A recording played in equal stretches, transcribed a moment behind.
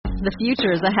The future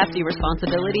is a hefty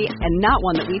responsibility and not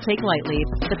one that we take lightly.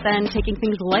 But then, taking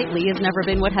things lightly has never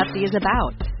been what Hefty is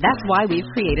about. That's why we've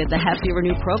created the Hefty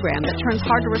Renew program that turns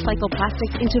hard-to-recycle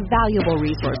plastics into valuable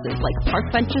resources like park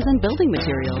benches and building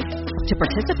materials. To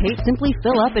participate, simply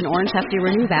fill up an orange Hefty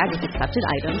Renew bag with accepted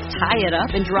items, tie it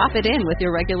up, and drop it in with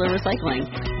your regular recycling.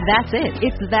 That's it.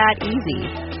 It's that easy.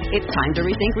 It's time to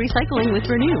rethink recycling with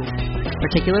Renew.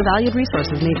 Particular valued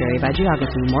resources may vary by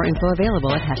geography. More info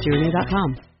available at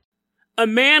heftyrenew.com. A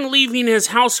man leaving his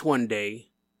house one day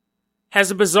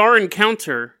has a bizarre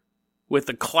encounter with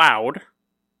a cloud,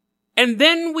 and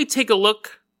then we take a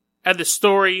look at the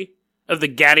story of the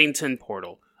Gaddington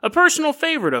Portal, a personal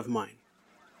favorite of mine.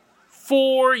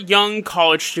 4 young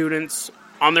college students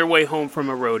on their way home from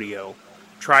a rodeo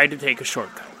tried to take a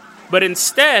shortcut, but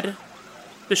instead,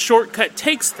 the shortcut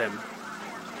takes them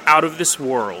out of this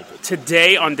world.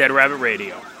 Today on Dead Rabbit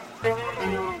Radio.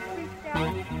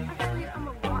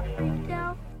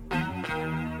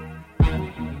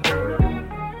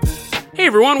 Hey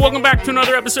everyone, welcome back to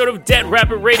another episode of Dead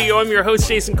Rabbit Radio. I'm your host,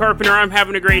 Jason Carpenter. I'm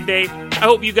having a great day. I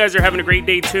hope you guys are having a great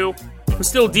day too. I'm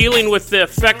still dealing with the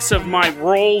effects of my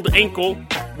rolled ankle.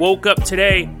 Woke up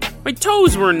today, my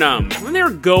toes were numb. When they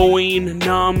were going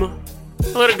numb,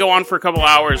 I let it go on for a couple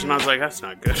hours and I was like, that's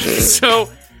not good. So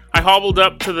I hobbled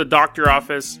up to the doctor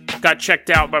office, got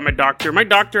checked out by my doctor. My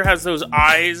doctor has those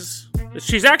eyes.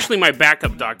 She's actually my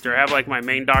backup doctor. I have like my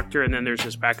main doctor and then there's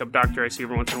this backup doctor I see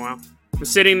every once in a while. I'm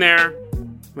sitting there,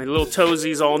 my little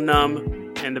toesies all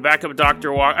numb, and the backup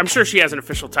doctor I'm sure she has an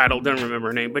official title, don't remember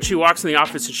her name, but she walks in the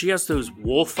office and she has those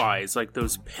wolf eyes, like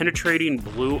those penetrating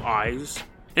blue eyes.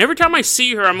 And every time I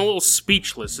see her, I'm a little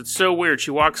speechless. It's so weird. She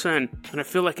walks in, and I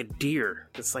feel like a deer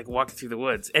that's like walking through the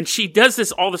woods. And she does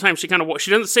this all the time. She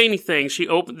doesn't say anything.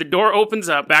 The door opens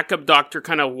up, backup doctor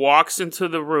kind of walks into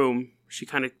the room. She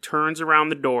kind of turns around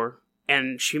the door.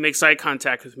 And she makes eye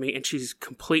contact with me, and she's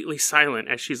completely silent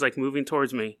as she's, like, moving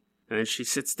towards me. And then she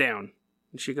sits down,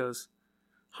 and she goes,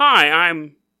 "Hi,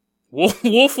 I'm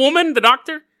Wolf Woman, the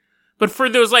doctor?" But for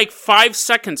those, 5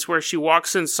 seconds where she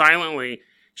walks in silently,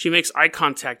 she makes eye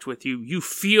contact with you, you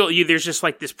feel, there's just,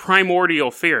 this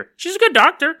primordial fear. She's a good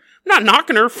doctor. I'm not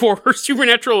knocking her for her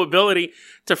supernatural ability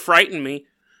to frighten me.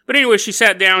 But anyway, she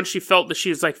sat down, she felt that she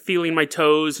was, feeling my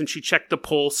toes, and she checked the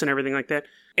pulse and everything like that.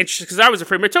 And because I was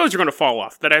afraid my toes were going to fall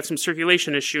off, that I had some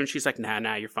circulation issue, and she's like,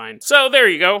 nah, you're fine. So there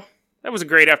you go. That was a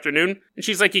great afternoon. And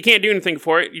she's like, you can't do anything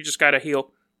for it, you just gotta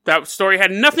heal. That story had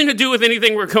nothing to do with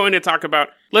anything we're going to talk about.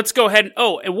 Let's go ahead.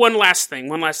 And one last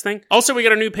thing. Also, we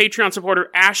got a new Patreon supporter,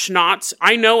 Ash Knotts.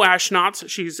 I know Ash Knotts.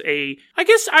 She's I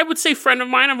guess I would say friend of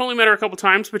mine. I've only met her a couple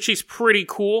times, but she's pretty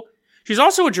cool. She's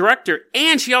also a director,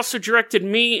 and she also directed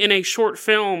me in a short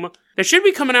film that should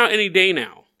be coming out any day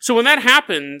now. So when that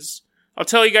happens, I'll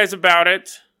tell you guys about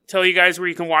it, tell you guys where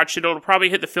you can watch it. It'll probably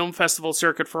hit the film festival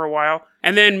circuit for a while.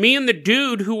 And then me and the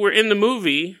dude who were in the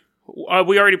movie,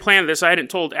 we already planned this. I hadn't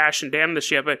told Ash and Dan this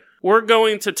yet, but we're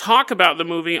going to talk about the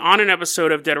movie on an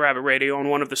episode of Dead Rabbit Radio, on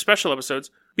one of the special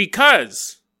episodes,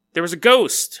 because there was a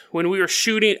ghost when we were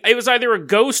shooting. It was either a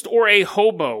ghost or a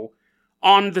hobo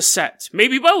on the set.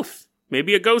 Maybe both.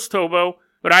 Maybe a ghost hobo.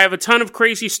 But I have a ton of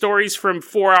crazy stories from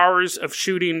 4 hours of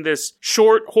shooting this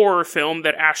short horror film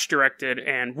that Ash directed.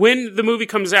 And when the movie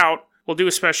comes out, we'll do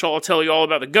a special. I'll tell you all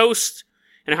about the ghost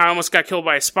and how I almost got killed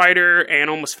by a spider and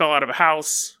almost fell out of a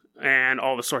house and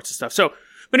all the sorts of stuff.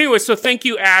 But anyway, so thank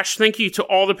you, Ash. Thank you to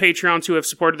all the Patreons who have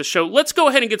supported the show. Let's go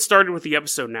ahead and get started with the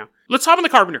episode now. Let's hop on the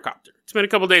Carpenter Copter. It's been a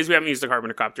couple days we haven't used the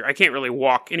Carpenter Copter. I can't really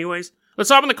walk anyways. Let's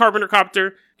hop on the Carpenter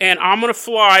Copter, and I'm going to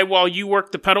fly while you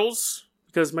work the pedals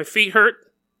because my feet hurt.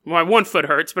 My one foot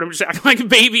hurts, but I'm just acting like a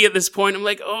baby at this point. I'm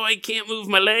like, I can't move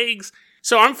my legs.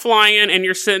 So I'm flying, and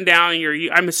you're sitting down,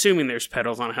 and I'm assuming there's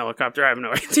pedals on a helicopter. I have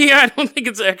no idea. I don't think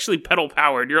it's actually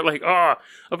pedal-powered. You're like,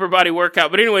 upper body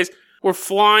workout. But anyways, we're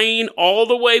flying all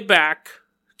the way back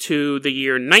to the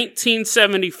year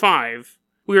 1975.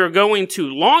 We are going to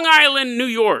Long Island, New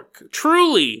York,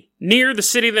 truly near the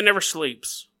city that never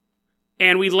sleeps.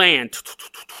 And we land.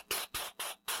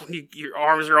 Your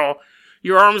arms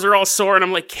are all sore, and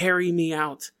I'm like, carry me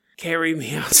out.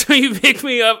 So you pick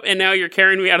me up, and now you're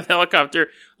carrying me out of the helicopter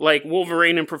like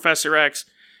Wolverine and Professor X.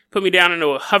 Put me down into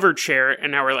a hover chair,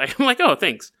 and now I'm like, oh,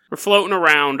 thanks. We're floating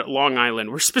around Long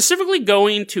Island. We're specifically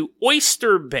going to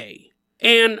Oyster Bay.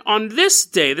 And on this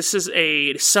day, this is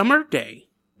a summer day,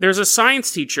 there's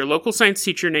a local science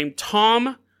teacher named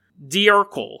Tom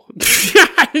D'Urkel.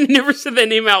 I never said that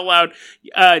name out loud.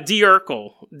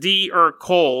 D'Urkel. D.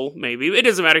 Urkel, maybe. It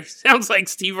doesn't matter. He sounds like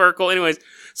Steve Urkel. Anyways,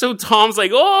 so Tom's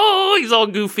like, oh, he's all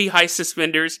goofy, high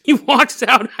suspenders. He walks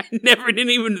out. I didn't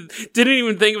even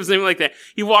think of his name like that.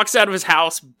 He walks out of his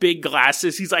house, big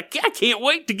glasses. He's like, I can't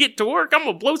wait to get to work. I'm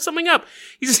going to blow something up.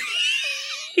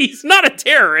 He's not a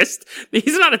terrorist.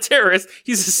 He's not a terrorist.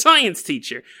 He's a science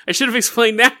teacher. I should have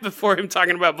explained that before him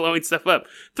talking about blowing stuff up.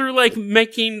 Through, like,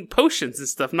 making potions and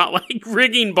stuff, not, like,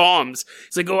 rigging bombs.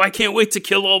 He's like, I can't wait to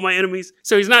kill all my enemies.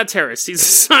 So he's not a terrorist. He's a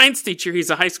science teacher. He's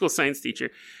a high school science teacher.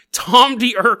 Tom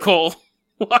D. Urkel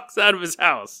walks out of his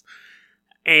house.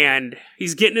 And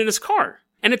he's getting in his car.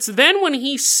 And it's then when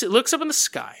he looks up in the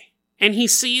sky. And he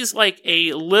sees, like,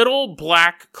 a little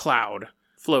black cloud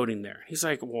floating there. He's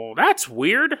like, well, that's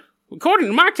weird. According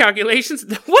to my calculations,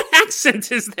 what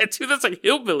accent is that too? That's like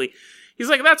hillbilly. He's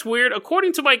like, that's weird.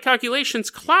 According to my calculations,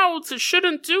 clouds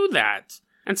shouldn't do that.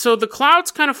 And so the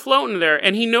cloud's kind of floating there,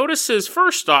 and he notices,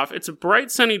 first off, it's a bright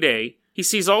sunny day. He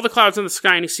sees all the clouds in the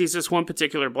sky, and he sees this one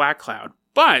particular black cloud.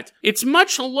 But it's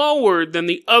much lower than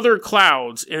the other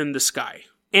clouds in the sky.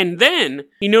 And then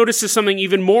he notices something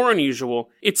even more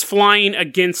unusual. It's flying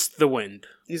against the wind.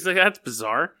 He's like, that's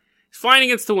bizarre. He's flying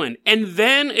against the wind. And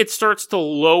then it starts to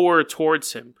lower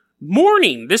towards him.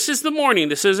 Morning. This is the morning.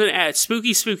 This isn't a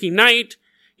spooky, spooky night.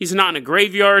 He's not in a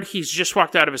graveyard. He's just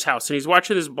walked out of his house. And he's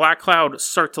watching this black cloud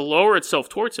start to lower itself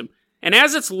towards him. And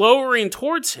as it's lowering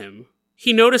towards him,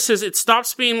 he notices it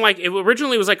stops being like, it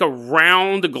originally was like a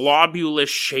round, globulous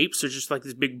shape. So just like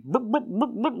this big,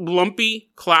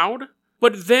 lumpy cloud.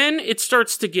 But then it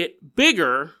starts to get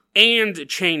bigger and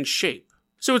change shape.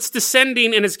 So it's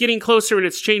descending and it's getting closer and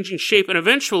it's changing shape. And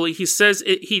eventually he says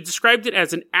he described it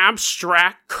as an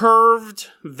abstract curved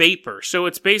vapor. So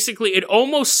it's basically, it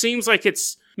almost seems like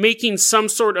it's making some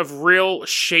sort of real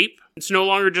shape. It's no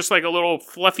longer just like a little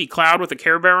fluffy cloud with a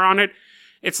Care Bear on it.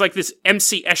 It's like this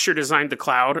M.C. Escher designed the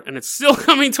cloud and it's still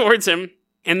coming towards him.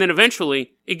 And then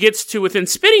eventually it gets to within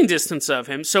spitting distance of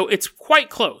him. So it's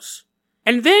quite close.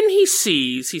 And then he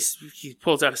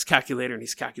pulls out his calculator and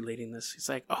he's calculating this. He's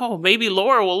like, oh, maybe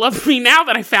Laura will love me now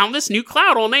that I found this new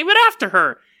cloud. I'll name it after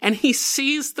her. And he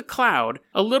sees the cloud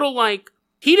a little like,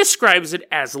 he describes it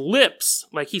as lips.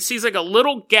 Like he sees like a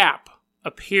little gap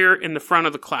appear in the front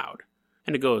of the cloud.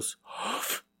 And it goes,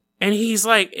 and he's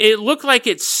like, it looked like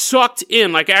it sucked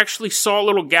in, like I actually saw a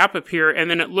little gap appear. And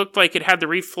then it looked like it had the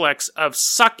reflex of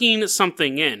sucking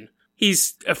something in.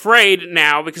 He's afraid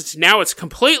now because now it's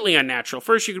completely unnatural.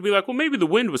 First you could be like, well, maybe the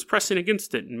wind was pressing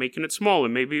against it and making it small,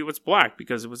 and maybe it was black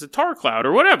because it was a tar cloud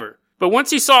or whatever. But once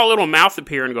he saw a little mouth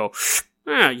appear and go,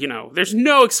 there's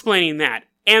no explaining that.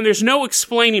 And there's no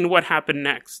explaining what happened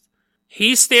next.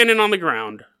 He's standing on the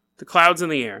ground, the cloud's in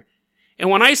the air. And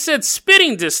when I said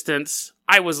spitting distance,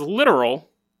 I was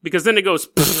literal, because then it goes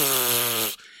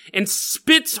and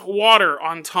spits water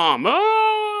on Tom.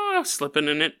 Slipping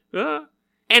in it.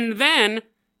 And then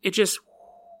it just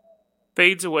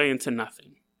fades away into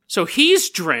nothing. So he's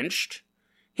drenched.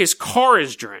 His car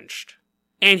is drenched.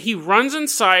 And he runs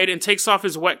inside and takes off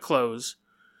his wet clothes,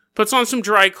 puts on some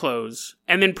dry clothes,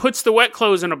 and then puts the wet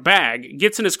clothes in a bag,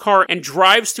 gets in his car, and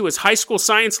drives to his high school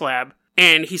science lab.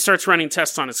 And he starts running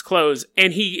tests on his clothes.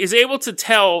 And he is able to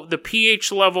tell the pH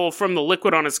level from the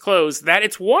liquid on his clothes that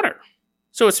it's water.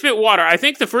 So it spit water. I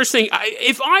think the first thing,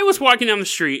 if I was walking down the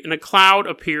street and a cloud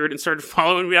appeared and started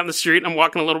following me down the street and I'm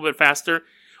walking a little bit faster,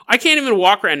 I can't even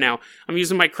walk right now. I'm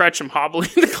using my crutch, I'm hobbling,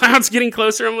 the cloud's getting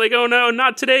closer. I'm like, oh no,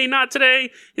 not today, not today.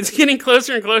 It's getting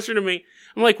closer and closer to me.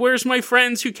 I'm like, where's my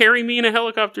friends who carry me in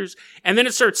helicopters? And then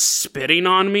it starts spitting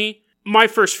on me. My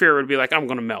first fear would be like, I'm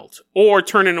gonna melt or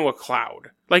turn into a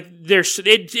cloud. Like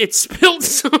it spilled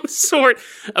some sort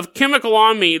of chemical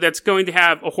on me that's going to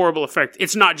have a horrible effect.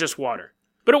 It's not just water.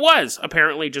 But it was,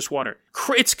 apparently, just water.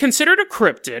 It's considered a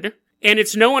cryptid, and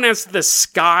it's known as the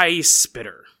Sky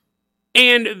Spitter.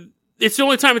 And it's the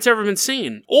only time it's ever been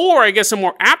seen. Or, I guess a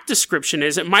more apt description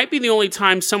is, it might be the only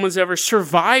time someone's ever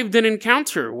survived an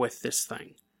encounter with this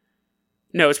thing.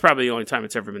 No, it's probably the only time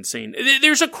it's ever been seen.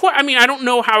 There's I don't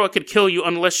know how it could kill you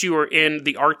unless you were in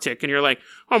the Arctic and you're like,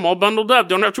 oh, I'm all bundled up,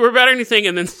 don't have to worry about anything,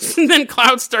 and then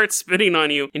clouds start spitting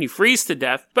on you and you freeze to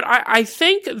death. But I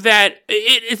think that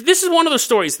this is one of those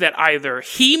stories that either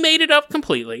he made it up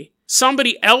completely,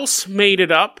 somebody else made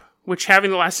it up, which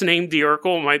having the last name D.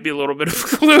 Urkel might be a little bit of a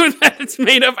clue that it's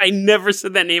made up. I never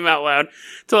said that name out loud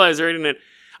until I was reading it.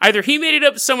 Either he made it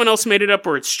up, someone else made it up,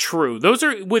 or it's true.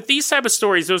 With these type of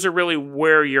stories, those are really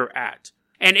where you're at.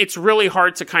 And it's really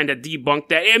hard to kind of debunk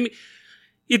that. I mean,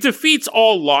 it defeats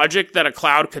all logic that a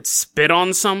cloud could spit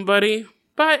on somebody.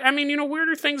 But, I mean,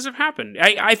 weirder things have happened.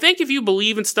 I think if you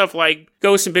believe in stuff like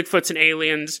ghosts and Bigfoots and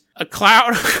aliens, a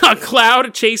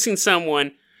cloud chasing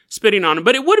someone spitting on him.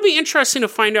 But it would be interesting to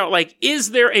find out, like,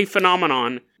 is there a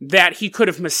phenomenon that he could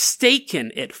have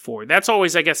mistaken it for? That's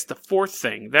always, I guess, the fourth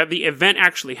thing, that the event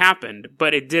actually happened,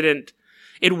 but it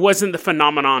wasn't the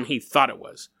phenomenon he thought it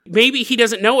was. Maybe he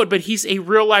doesn't know it, but he's a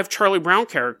real-life Charlie Brown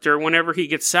character. Whenever he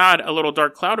gets sad, a little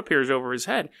dark cloud appears over his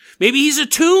head. Maybe he's a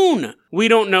toon. We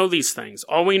don't know these things.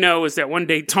 All we know is that one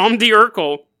day Tom D.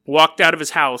 Urkel walked out of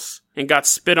his house and got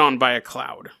spit on by a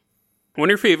cloud. I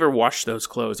wonder if he ever washed those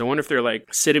clothes. I wonder if they're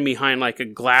like sitting behind like a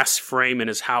glass frame in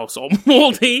his house, all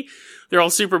moldy. They're all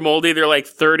super moldy. They're like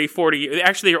 30, 40.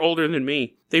 Actually, they're older than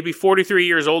me. They'd be 43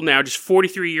 years old now, just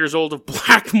 43 years old of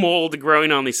black mold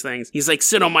growing on these things. He's like,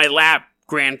 sit on my lap,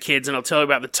 grandkids, and I'll tell you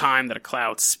about the time that a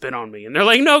cloud spit on me. And they're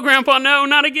like, no, Grandpa, no,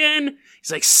 not again.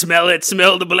 He's like, smell it,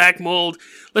 smell the black mold.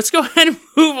 Let's go ahead and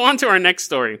move on to our next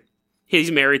story.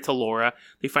 He's married to Laura.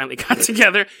 They finally got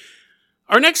together.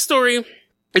 Our next story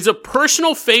is a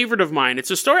personal favorite of mine. It's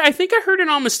a story I think I heard it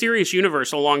on Mysterious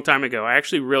Universe a long time ago. I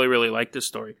actually really, really like this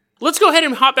story. Let's go ahead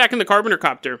and hop back in the Carpenter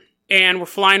Copter, and we're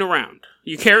flying around.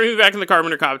 You carry me back in the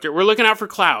Carpenter Copter. We're looking out for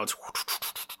clouds.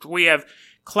 We have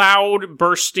cloud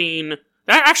bursting.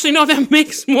 Actually, no, that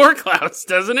makes more clouds,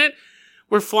 doesn't it?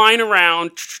 We're flying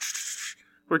around.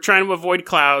 We're trying to avoid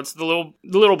clouds. The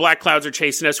little black clouds are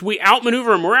chasing us. We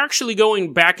outmaneuver them. We're actually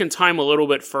going back in time a little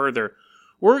bit further.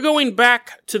 We're going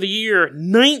back to the year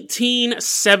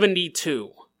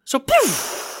 1972. So,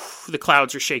 poof, the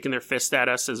clouds are shaking their fists at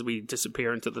us as we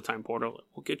disappear into the time portal.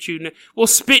 We'll get you, we'll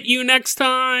spit you next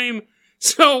time.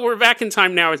 So, we're back in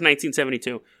time now. It's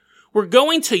 1972. We're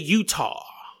going to Utah.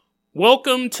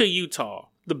 Welcome to Utah,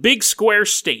 the big square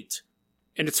state.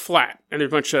 And it's flat. And there's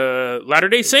a bunch of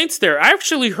Latter-day Saints there. I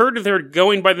actually heard they're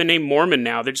going by the name Mormon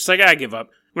now. They're just like, I give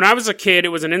up. When I was a kid, it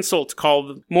was an insult to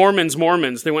call Mormons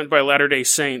Mormons. They went by Latter-day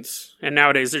Saints. And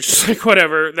nowadays, they're just like,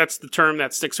 whatever. That's the term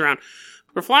that sticks around.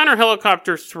 We're flying our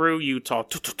helicopter through Utah.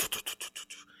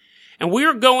 And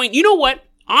we're going, you know what?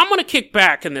 I'm going to kick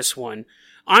back in this one.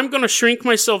 I'm going to shrink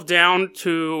myself down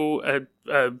to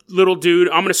a little dude.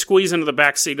 I'm going to squeeze into the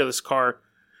back seat of this car.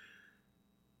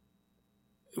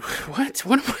 What?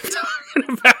 What am I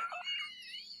talking about?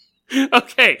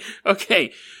 Okay.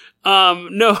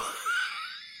 No.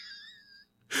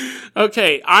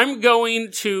 Okay, I'm going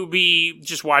to be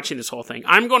just watching this whole thing.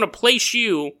 I'm going to place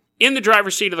you in the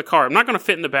driver's seat of the car. I'm not going to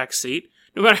fit in the back seat.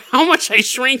 No matter how much I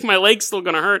shrink, my leg's still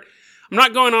going to hurt. I'm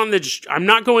not going on the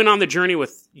journey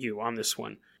with you on this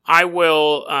one. I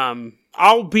will,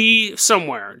 I'll be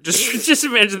somewhere. Just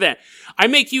imagine that. I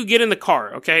make you get in the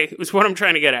car, okay? Is what I'm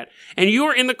trying to get at. And you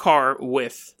are in the car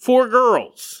with 4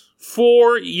 girls.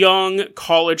 4 young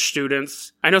college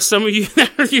students. I know some of you,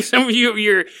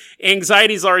 your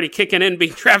anxiety's already kicking in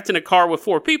being trapped in a car with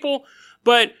 4 people,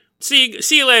 but see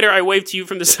you later. I wave to you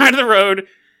from the side of the road,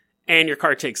 and your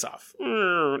car takes off.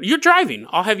 You're driving.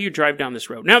 I'll have you drive down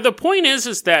this road. Now, the point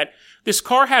is that this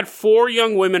car had 4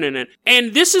 young women in it,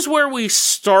 and this is where we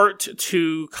start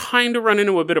to kind of run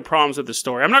into a bit of problems with the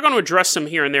story. I'm not going to address them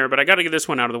here and there, but I got to get this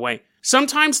one out of the way.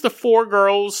 Sometimes the 4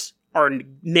 girls are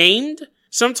named.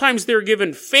 Sometimes they're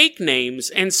given fake names,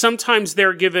 and sometimes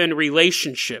they're given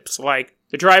relationships, like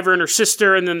the driver and her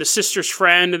sister, and then the sister's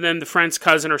friend, and then the friend's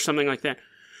cousin, or something like that.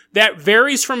 That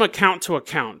varies from account to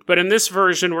account, but in this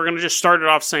version, we're going to just start it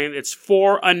off saying it's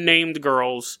 4 unnamed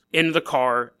girls in the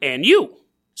car, and you.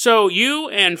 So you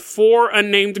and 4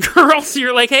 unnamed girls,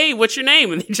 you're like, hey, what's your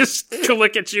name? And they just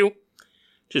look at you.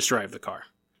 Just drive the car.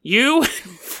 You and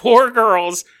 4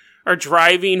 girls are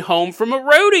driving home from a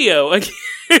rodeo again.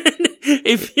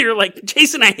 If you're like,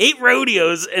 Jason, I hate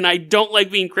rodeos and I don't like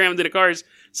being crammed into cars.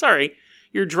 Sorry.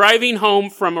 You're driving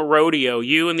home from a rodeo.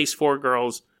 You and these 4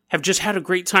 girls have just had a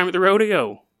great time at the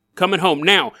rodeo. Coming home.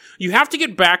 Now, you have to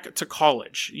get back to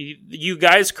college. You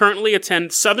guys currently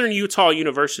attend Southern Utah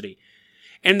University.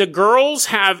 And the girls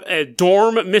have a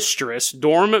dorm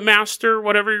master,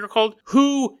 whatever you're called,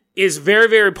 who is very,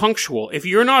 very punctual. If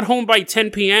you're not home by 10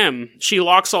 p.m., she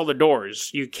locks all the doors.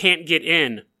 You can't get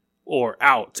in or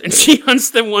out. And she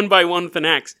hunts them one by one with an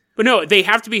axe. But no, they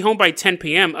have to be home by 10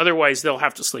 p.m., otherwise they'll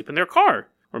have to sleep in their car.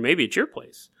 Or maybe at your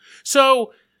place.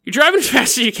 So, you're driving as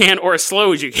fast as you can, or as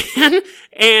slow as you can,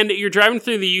 and you're driving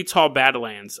through the Utah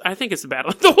Badlands. I think it's the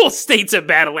Badlands. The whole state's a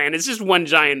Badland. It's just one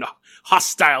giant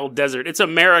hostile desert. It's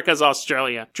America's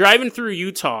Australia. Driving through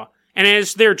Utah. And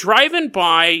as they're driving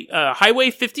by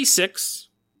Highway 56,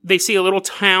 they see a little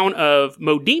town of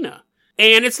Modena.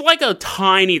 And it's like a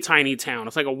tiny, tiny town.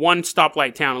 It's like a 1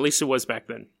 stoplight town. At least it was back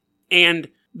then. And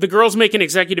the girls make an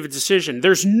executive decision.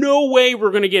 There's no way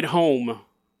we're going to get home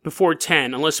before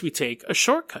 10 unless we take a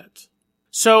shortcut.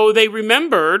 So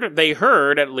they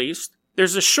heard at least,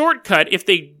 there's a shortcut if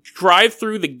they drive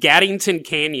through the Gaddington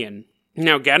Canyon.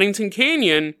 Now, Gaddington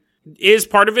Canyon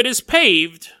part of it is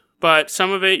paved, but some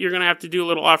of it you're going to have to do a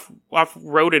little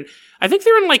off-road. And I think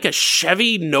they're in like a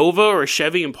Chevy Nova or a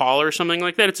Chevy Impala or something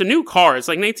like that. It's a new car. It's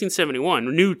like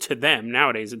 1971. New to them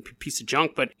nowadays. A piece of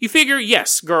junk. But you figure,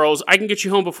 yes, girls, I can get you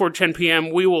home before 10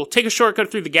 p.m. We will take a shortcut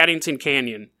through the Gaddington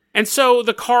Canyon. And so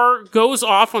the car goes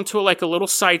off onto like a little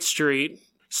side street,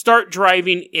 start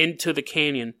driving into the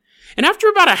canyon. And after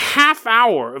about a half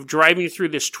hour of driving through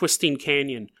this twisting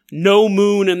canyon, no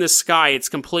moon in the sky, it's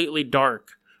completely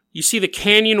dark. You see the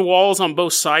canyon walls on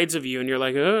both sides of you, and you're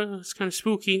like, it's kind of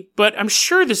spooky. But I'm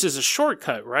sure this is a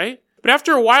shortcut, right? But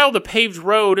after a while, the paved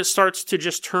road starts to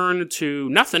just turn to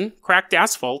nothing, cracked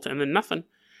asphalt, and then nothing.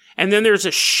 And then there's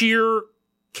a sheer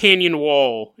canyon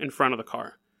wall in front of the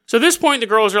car. So at this point, the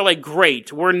girls are like,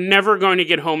 great, we're never going to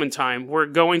get home in time. We're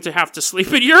going to have to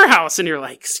sleep at your house. And you're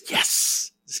like,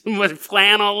 yes, it's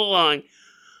plan all along.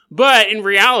 But in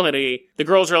reality, the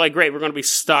girls are like, great, we're going to be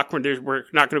stuck. We're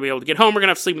not going to be able to get home. We're going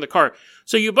to have to sleep in the car.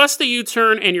 So you bust the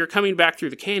U-turn and you're coming back through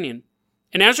the canyon.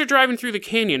 And as you're driving through the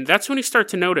canyon, that's when you start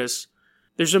to notice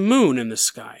there's a moon in the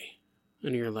sky.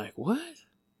 And you're like, what?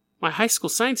 My high school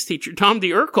science teacher, Tom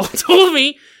D. Urkel, told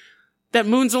me that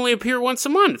moons only appear once a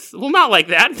month. Well, not like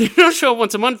that. They don't show up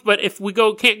once a month. But if we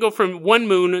can't go from no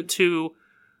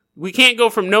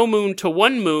moon to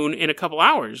one moon in a couple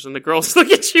hours. And the girls look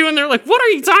at you and they're like, what are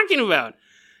you talking about?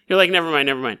 You're like, never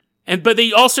mind. But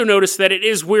they also notice that it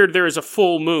is weird there is a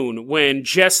full moon when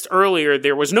just earlier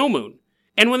there was no moon.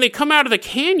 And when they come out of the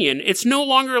canyon, it's no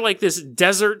longer like this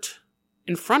desert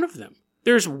in front of them.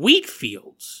 There's wheat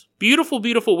fields. Beautiful,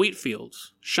 beautiful wheat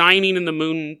fields. Shining in the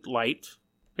moonlight.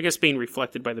 I guess being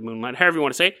reflected by the moonlight, however you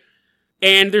want to say.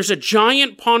 And there's a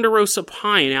giant ponderosa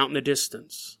pine out in the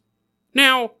distance.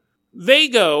 Now, they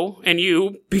go, and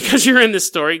you, because you're in this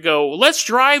story, go, let's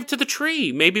drive to the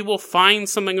tree. Maybe we'll find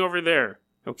something over there.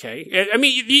 Okay? I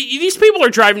mean, these people are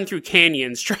driving through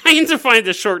canyons, trying to find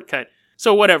a shortcut.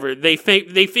 So whatever. They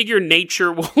figure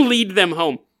nature will lead them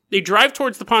home. They drive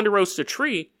towards the ponderosa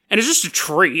tree, and it's just a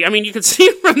tree. I mean, you can see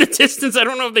it from the distance. I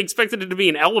don't know if they expected it to be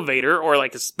an elevator or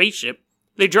like a spaceship.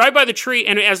 They drive by the tree,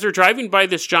 and as they're driving by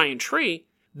this giant tree,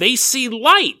 they see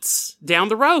lights down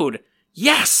the road.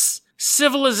 Yes!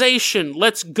 Civilization.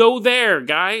 Let's go there,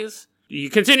 guys. You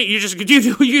continue,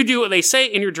 you do what they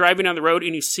say, and you're driving down the road,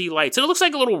 and you see lights. And it looks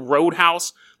like a little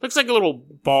roadhouse. Looks like a little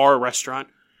bar restaurant.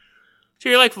 So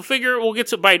you're like, we'll get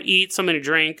to a bite to eat, something to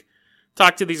drink,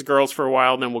 talk to these girls for a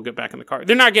while, then we'll get back in the car.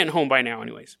 They're not getting home by now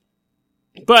anyways.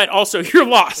 But also, you're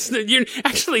lost.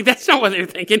 Actually, that's not what they're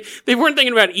thinking. They weren't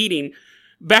thinking about eating.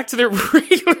 Back to their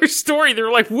regular story, they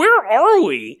were like, where are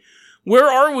we?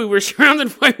 We're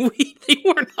surrounded by wheat. They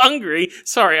weren't hungry.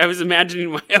 Sorry, I was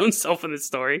imagining my own self in this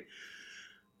story.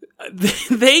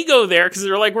 They go there because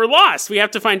they're like, we're lost. We have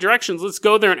to find directions. Let's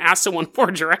go there and ask someone for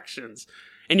directions.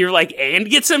 And you're like, and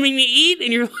get something to eat?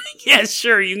 And you're like, yeah,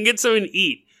 sure, you can get something to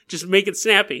eat. Just make it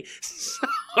snappy.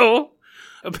 So,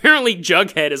 apparently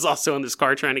Jughead is also in this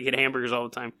car trying to get hamburgers all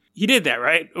the time. He did that,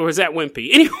 right? Or was that Wimpy?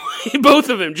 Anyway, both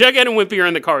of them, Jughead and Wimpy, are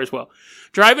in the car as well.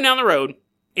 Driving down the road,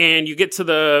 and you get to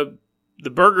the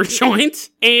burger joint,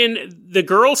 and the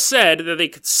girl said that they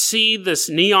could see this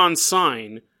neon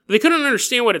sign. They couldn't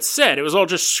understand what it said. It was all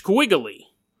just squiggly.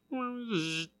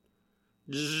 And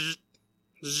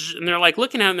they're like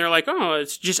looking at it, and they're like, oh,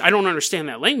 it's just, I don't understand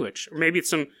that language. Or maybe it's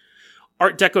some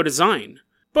Art Deco design.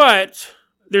 But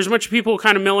there's a bunch of people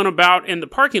kind of milling about in the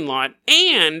parking lot,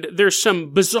 and there's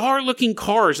some bizarre-looking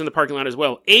cars in the parking lot as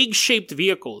well. Egg-shaped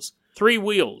vehicles. 3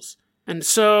 wheels. And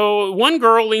so one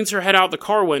girl leans her head out the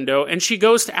car window, and she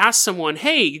goes to ask someone,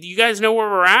 hey, do you guys know where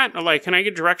we're at? I'm like, can I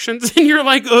get directions? And you're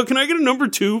like, oh, can I get a number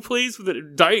 2, please, with a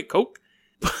Diet Coke?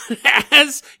 But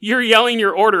as you're yelling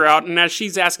your order out, and as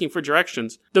she's asking for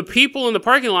directions, the people in the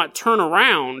parking lot turn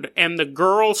around, and the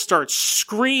girl starts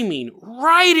screaming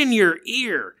right in your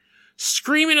ear.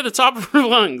 Screaming at the top of her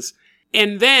lungs.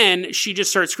 And then she just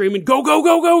starts screaming, go, go,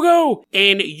 go, go, go.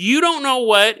 And you don't know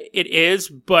what it is,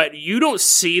 but you don't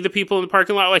see the people in the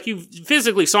parking lot. Like, you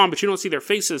physically saw them, but you don't see their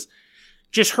faces.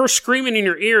 Just her screaming in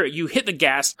your ear, you hit the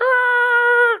gas,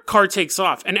 car takes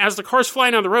off. And as the car's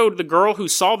flying down the road, the girl who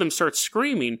saw them starts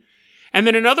screaming. And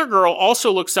then another girl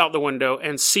also looks out the window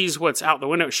and sees what's out the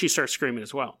window. She starts screaming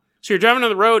as well. So you're driving down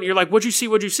the road, and you're like, what'd you see?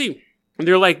 What'd you see? And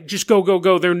they're like, just go, go,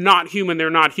 go. They're not human. They're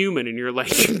not human. And you're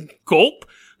like, gulp.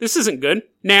 This isn't good.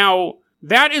 Now,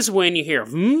 that is when you hear,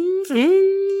 and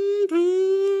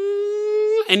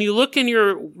you look in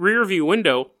your rear view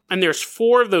window, and there's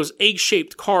 4 of those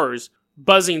egg-shaped cars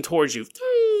buzzing towards you.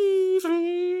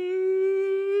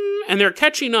 And they're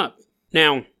catching up.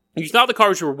 Now, You thought the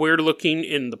cars were weird looking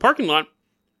in the parking lot,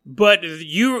 but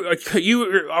you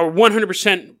are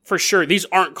 100% for sure these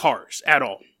aren't cars at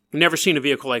all. Never seen a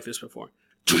vehicle like this before.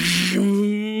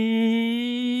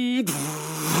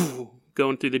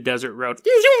 Going through the desert road.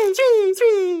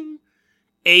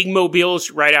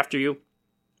 Eggmobiles right after you.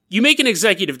 You make an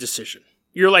executive decision.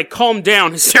 You're like, calm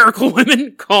down, hysterical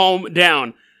women, calm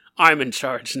down. I'm in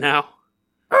charge now.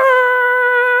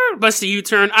 Busts a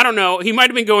U-turn. I don't know. He might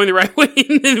have been going the right way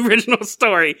in the original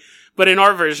story, but in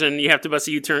our version, you have to bust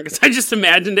a U-turn because I just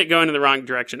imagined it going in the wrong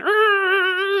direction.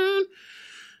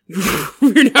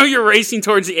 Now you're racing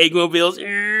towards the Eggmobiles.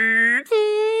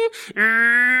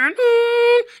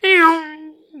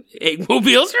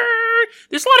 Eggmobiles.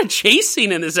 There's a lot of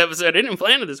chasing in this episode. I didn't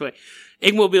plan it this way.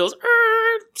 Eggmobiles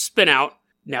spin out.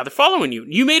 Now they're following you.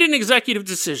 You made an executive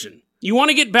decision. You want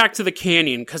to get back to the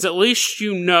canyon because at least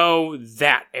you know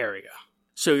that area.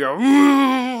 So you're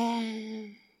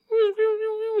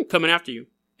coming after you.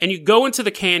 And you go into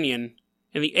the canyon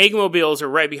and the Eggmobiles are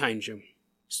right behind you.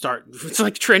 It's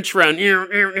like trench run.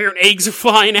 Eggs are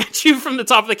flying at you from the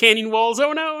top of the canyon walls.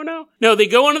 Oh no, no. No, they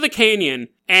go into the canyon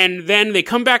and then they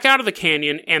come back out of the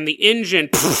canyon and the engine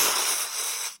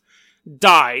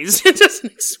dies. It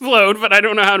doesn't explode, but I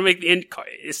don't know how to make the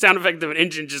sound effect of an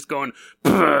engine just going.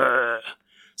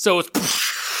 So it's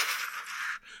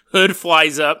hood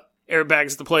flies up.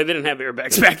 Airbags deploy. They didn't have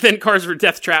airbags back then. Cars were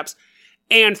death traps.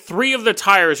 And 3 of the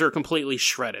tires are completely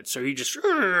shredded. So you just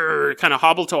kind of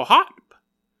hobble to a hop.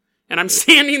 And I'm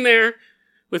standing there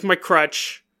with my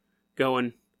crutch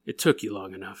going, it took you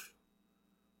long enough.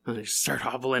 And I just start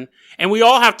hobbling. And we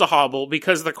all have to hobble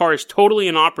because the car is totally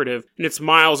inoperative and it's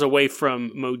miles away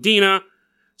from Modena.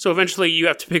 So eventually you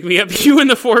have to pick me up. You and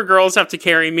the 4 girls have to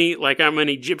carry me like I'm an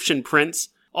Egyptian prince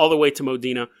all the way to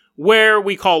Modena, where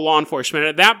we call law enforcement.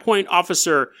 At that point,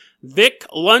 Officer Vic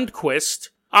Lundquist,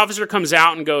 officer comes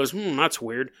out and goes, that's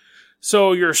weird.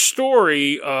 So your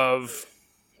story of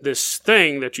this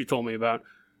thing that you told me about,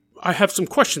 I have some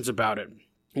questions about it.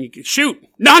 And you can shoot.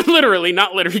 Not literally.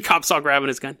 Cops all grabbing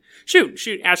his gun.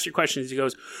 Shoot, ask your questions. He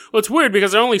goes, well, it's weird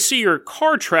because I only see your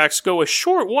car tracks go a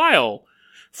short while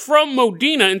from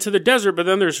Modena into the desert, but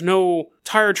then there's no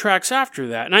tire tracks after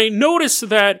that. And I noticed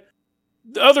that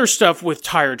other stuff with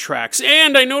tire tracks,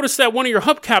 and I noticed that one of your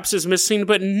hubcaps is missing,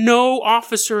 but no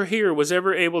officer here was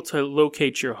ever able to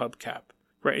locate your hubcap.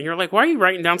 Right, and you're like, why are you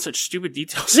writing down such stupid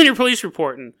details in your police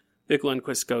report? And Vic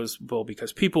Lundquist goes, well,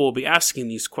 because people will be asking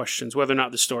these questions, whether or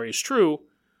not the story is true,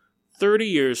 30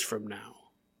 years from now.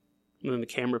 And then the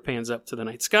camera pans up to the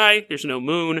night sky. There's no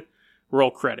moon.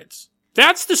 Roll credits.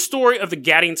 That's the story of the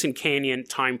Gaddington Canyon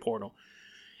time portal.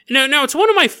 Now, it's one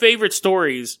of my favorite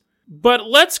stories, but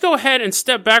let's go ahead and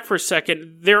step back for a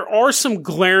second. There are some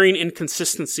glaring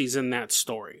inconsistencies in that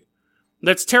story.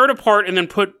 Let's tear it apart and then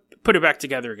put it back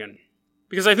together again.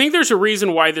 Because I think there's a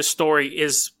reason why this story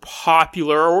is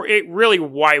popular, or really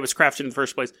why it was crafted in the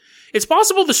first place. It's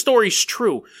possible the story's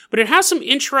true, but it has some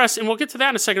interest, and we'll get to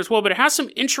that in a second as well, but it has some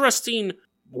interesting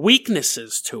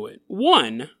weaknesses to it.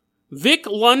 One, Vic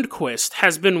Lundquist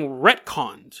has been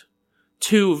retconned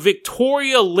to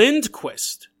Victoria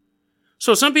Lindquist.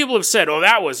 So some people have said,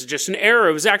 that was just an error.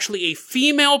 It was actually a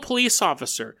female police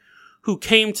officer who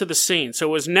came to the scene. So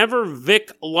it was never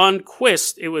Vic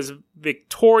Lundquist, it was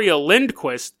Victoria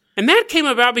Lindquist. And that came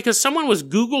about because someone was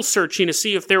Google searching to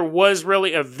see if there was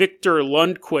really a Victor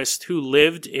Lundquist who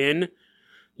lived in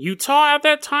Utah at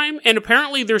that time. And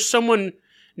apparently there's someone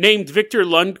named Victor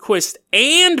Lundquist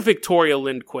and Victoria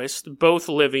Lindquist, both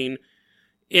living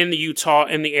in the Utah,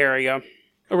 in the area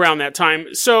around that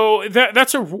time. So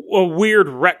that's a weird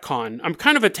retcon. I'm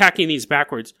kind of attacking these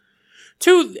backwards.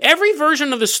 2, every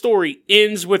version of the story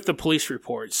ends with the police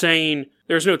report saying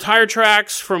there's no tire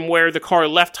tracks from where the car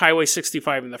left Highway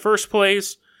 65 in the first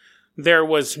place. There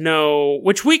was no,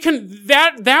 which we can,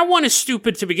 that one is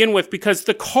stupid to begin with because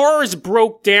the cars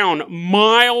broke down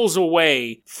miles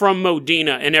away from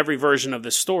Modena in every version of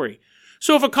this story.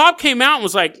 So if a cop came out and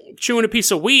was like chewing a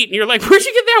piece of wheat and you're like, where'd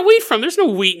you get that wheat from? There's no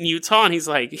wheat in Utah. And he's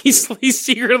like, he's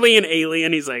secretly an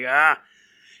alien. He's like,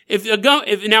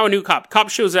 if now a new cop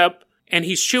shows up, and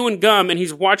he's chewing gum, and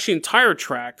he's watching tire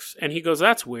tracks, and he goes,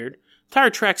 that's weird. Tire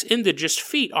tracks ended just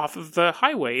feet off of the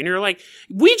highway. And you're like,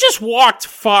 we just walked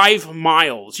 5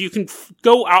 miles. You can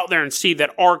go out there and see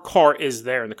that our car is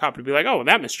there. And the cop would be like, oh,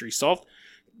 that mystery's solved.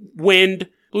 Wind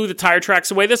blew the tire tracks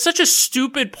away. That's such a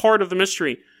stupid part of the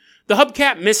mystery. The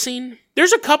hubcap missing.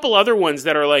 There's a couple other ones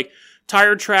that are like,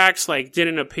 tire tracks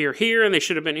didn't appear here and they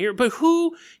should have been here. But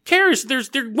who cares? They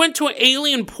went to an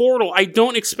alien portal. I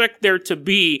don't expect there to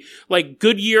be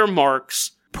Goodyear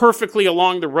marks perfectly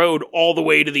along the road all the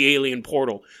way to the alien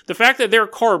portal. The fact that their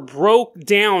car broke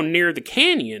down near the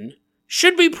canyon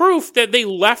should be proof that they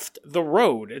left the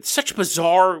road. It's such a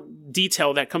bizarre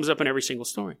detail that comes up in every single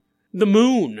story. The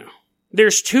moon.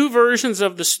 There's 2 versions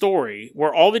of the story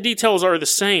where all the details are the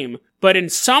same, but in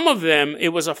some of them, it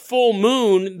was a full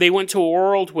moon. They went to a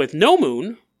world with no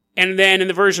moon. And then in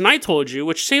the version I told you,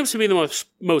 which seems to be the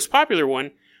most popular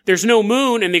one, there's no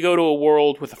moon and they go to a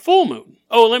world with a full moon.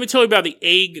 Oh, let me tell you about the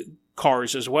egg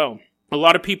cars as well. A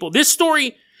lot of people, this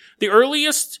story, the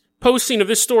earliest posting of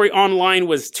this story online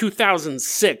was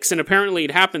 2006, and apparently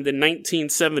it happened in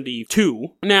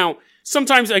 1972. Now,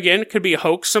 sometimes, again, it could be a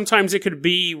hoax. Sometimes it could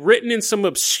be written in some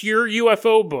obscure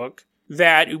UFO book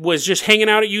that was just hanging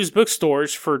out at used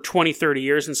bookstores for 20, 30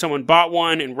 years, and someone bought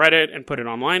one and read it and put it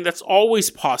online. That's always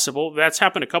possible. That's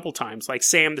happened a couple times. Like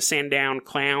Sam the Sandown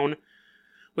Clown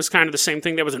was kind of the same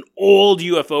thing. That was an old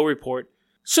UFO report.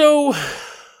 So,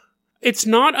 it's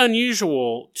not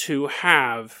unusual to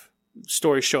have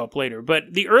stories show up later.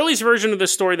 But the earliest version of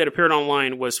this story that appeared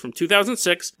online was from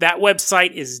 2006. That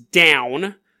website is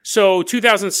down. So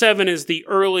 2007 is the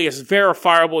earliest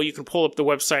verifiable. You can pull up the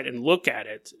website and look at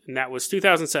it. And that was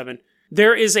 2007.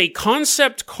 There is a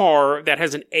concept car that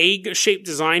has an egg-shaped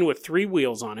design with 3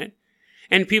 wheels on it.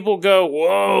 And people go,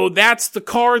 whoa, that's the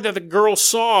car that the girl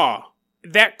saw.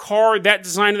 That car, that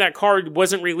design of that car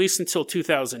wasn't released until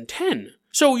 2010.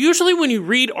 So usually when you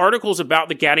read articles about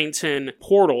the Gaddington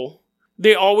portal,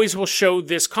 they always will show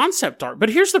this concept art. But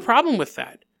here's the problem with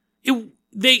that.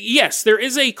 Yes, there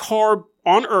is a car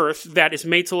on Earth that is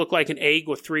made to look like an egg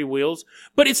with 3 wheels,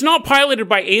 but it's not piloted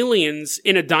by aliens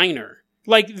in a diner.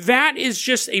 Like, that is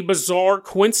just a bizarre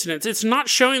coincidence. It's not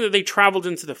showing that they traveled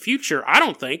into the future, I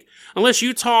don't think. Unless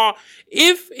Utah,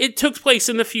 if it took place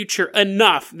in the future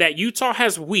enough that Utah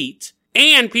has wheat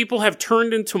and people have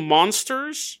turned into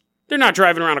monsters, they're not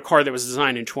driving around a car that was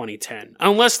designed in 2010.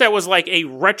 Unless that was like a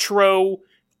retro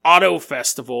auto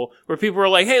festival where people were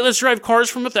like, hey, let's drive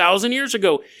cars from 1,000 years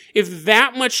ago. If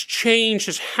that much change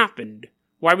has happened,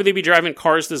 why would they be driving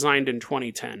cars designed in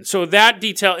 2010? So that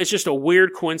detail is just a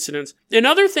weird coincidence.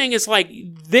 Another thing is like,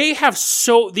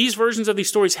 these versions of these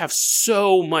stories have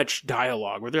so much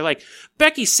dialogue where they're like,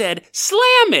 Becky said,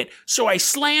 slam it. So I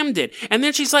slammed it. And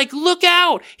then she's like, look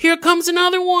out. Here comes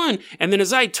another one. And then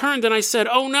as I turned and I said,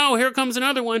 oh no, here comes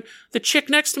another one. The chick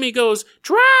next to me goes,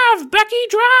 drive, Becky,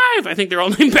 drive. I think they're all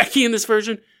named Becky in this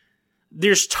version.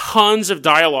 There's tons of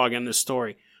dialogue in this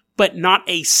story. But not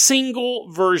a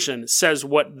single version says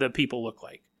what the people look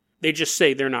like. They just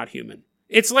say they're not human.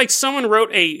 It's like someone wrote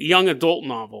a young adult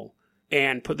novel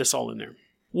and put this all in there.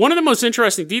 One of the most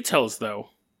interesting details, though,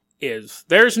 is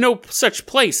there's no such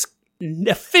place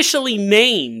officially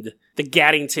named the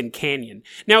Gaddington Canyon.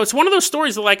 Now, it's one of those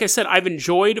stories that, like I said, I've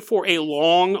enjoyed for a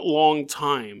long, long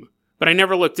time, but I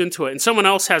never looked into it. And someone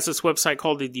else has this website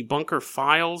called the Debunker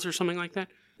Files or something like that.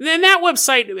 And that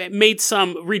website made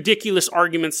some ridiculous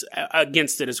arguments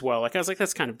against it as well. Like, I was like,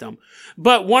 that's kind of dumb.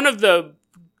 But one of the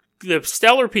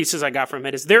stellar pieces I got from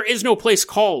it is there is no place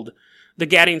called the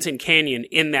Gaddington Canyon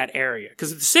in that area.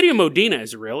 Because the city of Modena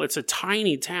is real. It's a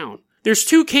tiny town. There's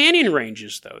 2 canyon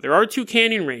ranges, though. There are 2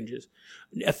 canyon ranges.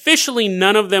 Officially,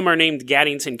 none of them are named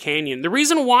Gaddington Canyon. The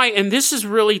reason why, and this is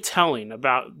really telling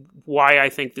about why I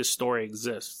think this story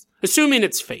exists, assuming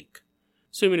it's fake.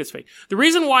 The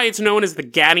reason why it's known as the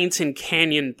Gaddington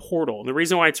Canyon portal, the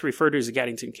reason why it's referred to as the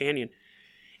Gaddington Canyon,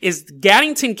 is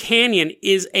Gaddington Canyon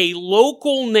is a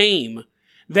local name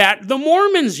that the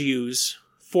Mormons use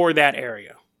for that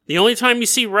area. The only time you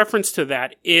see reference to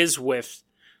that is with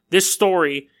this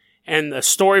story and the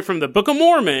story from the Book of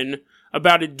Mormon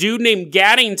about a dude named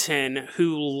Gaddington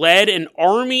who led an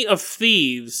army of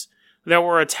thieves that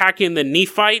were attacking the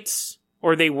Nephites,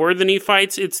 or they were the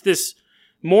Nephites. It's this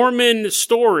Mormon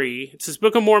story. It's this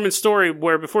Book of Mormon story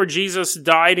where before Jesus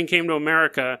died and came to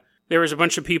America, there was a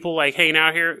bunch of people like hanging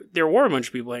out here. There were a bunch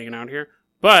of people hanging out here,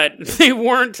 but they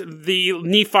weren't the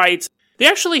Nephites. They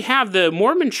actually have, the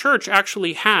Mormon church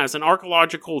actually has an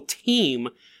archaeological team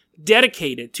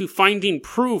dedicated to finding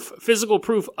proof, physical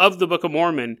proof of the Book of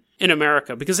Mormon in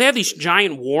America, because they have these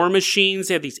giant war machines.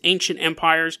 They have these ancient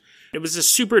empires. It was a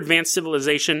super advanced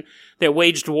civilization that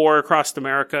waged war across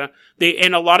America.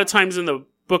 And a lot of times in the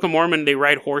Book of Mormon, they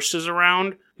ride horses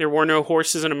around. There were no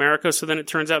horses in America, so then it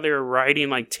turns out they were riding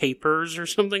like tapirs or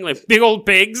something, like big old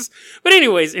pigs. But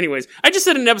anyways, I just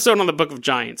did an episode on the Book of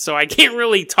Giants, so I can't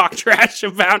really talk trash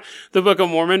about the Book of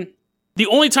Mormon. The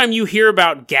only time you hear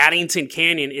about Gaddington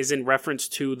Canyon is in reference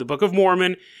to the Book of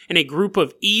Mormon and a group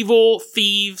of evil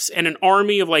thieves and an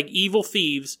army of like evil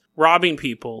thieves robbing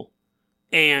people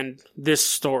and this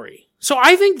story. So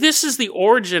I think this is the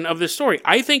origin of this story.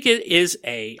 I think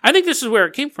this is where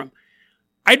it came from.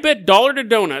 I'd bet dollar to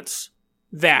donuts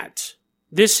that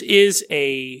this is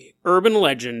a urban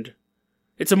legend.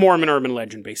 It's a Mormon urban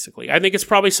legend, basically. I think it's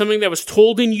probably something that was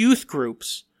told in youth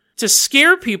groups to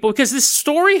scare people, because this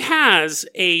story has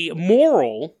a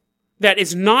moral that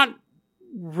is not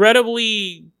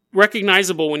readily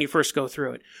recognizable when you first go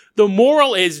through it. The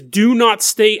moral is, do not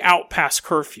stay out past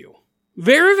curfew.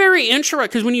 Very, very interesting,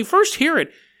 because when you first hear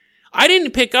it, I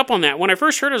didn't pick up on that. When I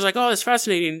first heard it, I was like, oh, that's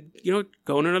fascinating.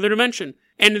 Go in another dimension.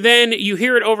 And then you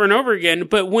hear it over and over again.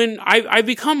 But when I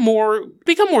become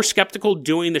more skeptical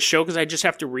doing the show, because I just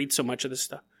have to read so much of this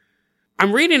stuff.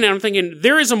 I'm reading it and I'm thinking,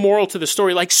 there is a moral to the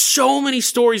story. Like so many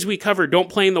stories we cover, don't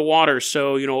play in the water,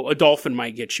 so, a dolphin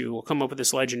might get you. We'll come up with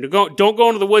this legend. Don't go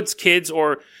into the woods, kids,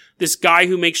 or this guy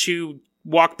who makes you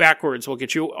walk backwards will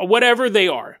get you. Whatever they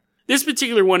are. This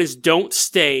particular one is, don't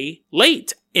stay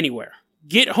late anywhere.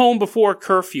 Get home before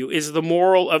curfew is the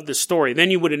moral of the story.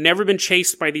 Then you would have never been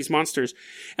chased by these monsters.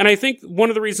 And I think one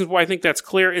of the reasons why I think that's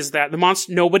clear is that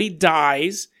nobody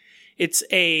dies. It's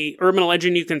a urban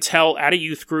legend you can tell at a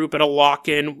youth group, at a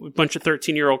lock-in, a bunch of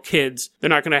 13-year-old kids. They're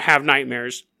not going to have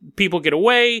nightmares. People get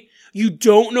away. You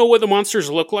don't know what the monsters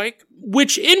look like,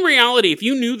 which in reality, if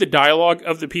you knew the dialogue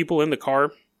of the people in the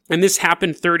car, and this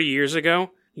happened 30 years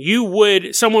ago,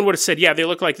 someone would have said, yeah, they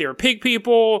look like they were pig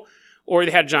people, or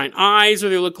they had giant eyes, or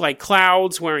they look like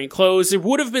clouds wearing clothes. There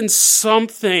would have been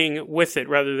something with it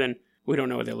rather than, we don't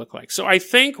know what they look like. So I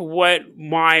think one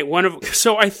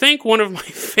of my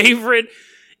favorite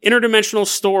interdimensional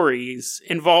stories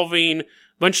involving a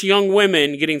bunch of young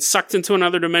women getting sucked into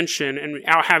another dimension and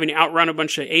having to outrun a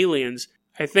bunch of aliens,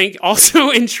 I think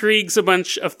also intrigues a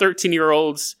bunch of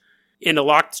 13-year-olds in a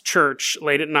locked church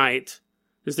late at night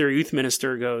as their youth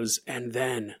minister goes, and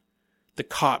then the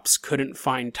cops couldn't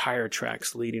find tire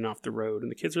tracks leading off the road.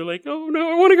 And the kids are like, oh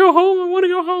no, I want to go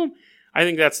home. I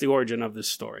think that's the origin of this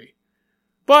story.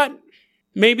 But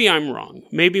maybe I'm wrong.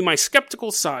 Maybe my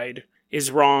skeptical side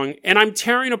is wrong, and I'm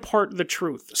tearing apart the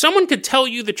truth. Someone could tell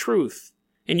you the truth,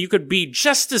 and you could be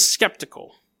just as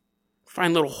skeptical.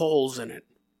 Find little holes in it.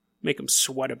 Make them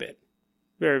sweat a bit.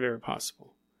 Very, very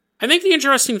possible. I think the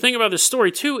interesting thing about this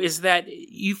story, too, is that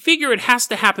you figure it has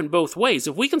to happen both ways.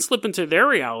 If we can slip into their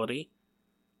reality,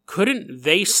 couldn't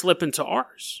they slip into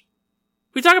ours?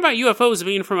 We talk about UFOs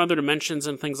being from other dimensions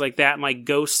and things like that, and like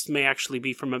ghosts may actually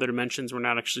be from other dimensions. We're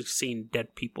not actually seeing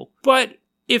dead people. But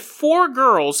if 4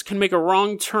 girls can make a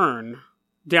wrong turn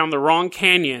down the wrong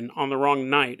canyon on the wrong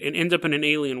night and end up in an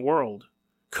alien world,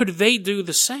 could they do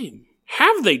the same?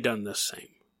 Have they done the same?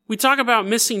 We talk about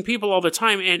missing people all the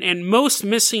time, and most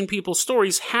missing people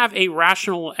stories have a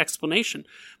rational explanation.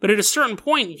 But at a certain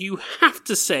point, you have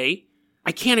to say,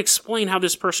 I can't explain how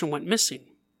this person went missing.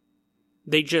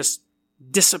 They just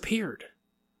disappeared.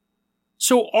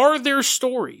 So are there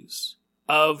stories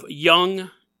of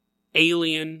young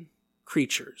alien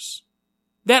creatures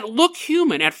that look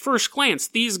human at first glance?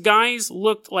 These guys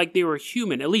looked like they were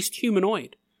human, at least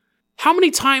humanoid. How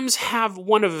many times have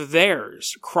one of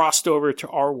theirs crossed over to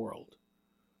our world,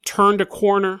 turned a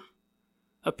corner,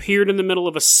 appeared in the middle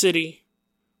of a city,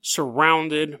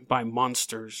 surrounded by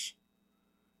monsters,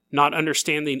 not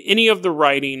understanding any of the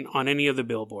writing on any of the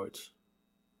billboards?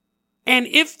 And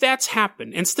if that's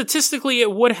happened, and statistically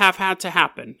it would have had to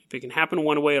happen, if it can happen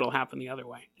one way, it'll happen the other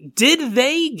way. Did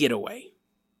they get away?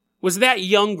 Was that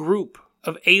young group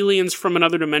of aliens from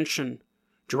another dimension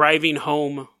driving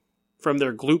home from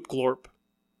their gloop glorp,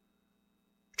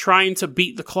 trying to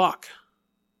beat the clock,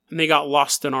 and they got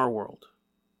lost in our world?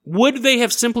 Would they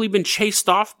have simply been chased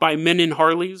off by men in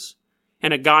Harleys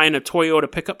and a guy in a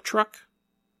Toyota pickup truck?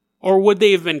 Or would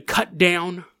they have been cut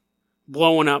down,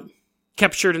 blown up,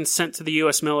 captured and sent to the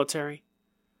U.S. military?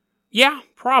 Yeah,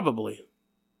 probably.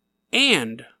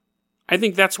 And I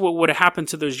think that's what would have happened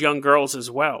to those young girls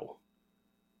as well,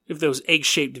 if those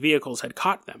egg-shaped vehicles had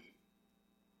caught them.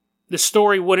 The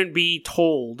story wouldn't be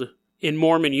told in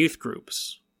Mormon youth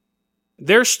groups.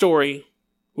 Their story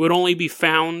would only be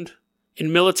found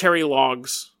in military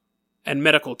logs and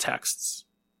medical texts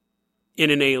in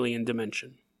an alien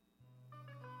dimension.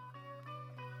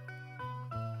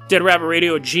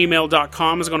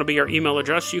 DeadRabbitRadio@gmail.com is going to be our email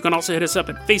address. You can also hit us up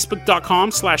at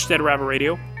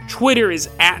Facebook.com/DeadRabbitRadio. Twitter is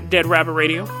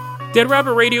 @DeadRabbitRadio. Dead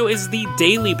Rabbit Radio is the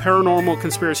daily paranormal,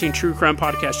 conspiracy, and true crime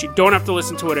podcast. You don't have to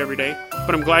listen to it every day,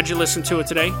 but I'm glad you listened to it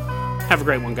today. Have a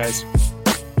great one, guys.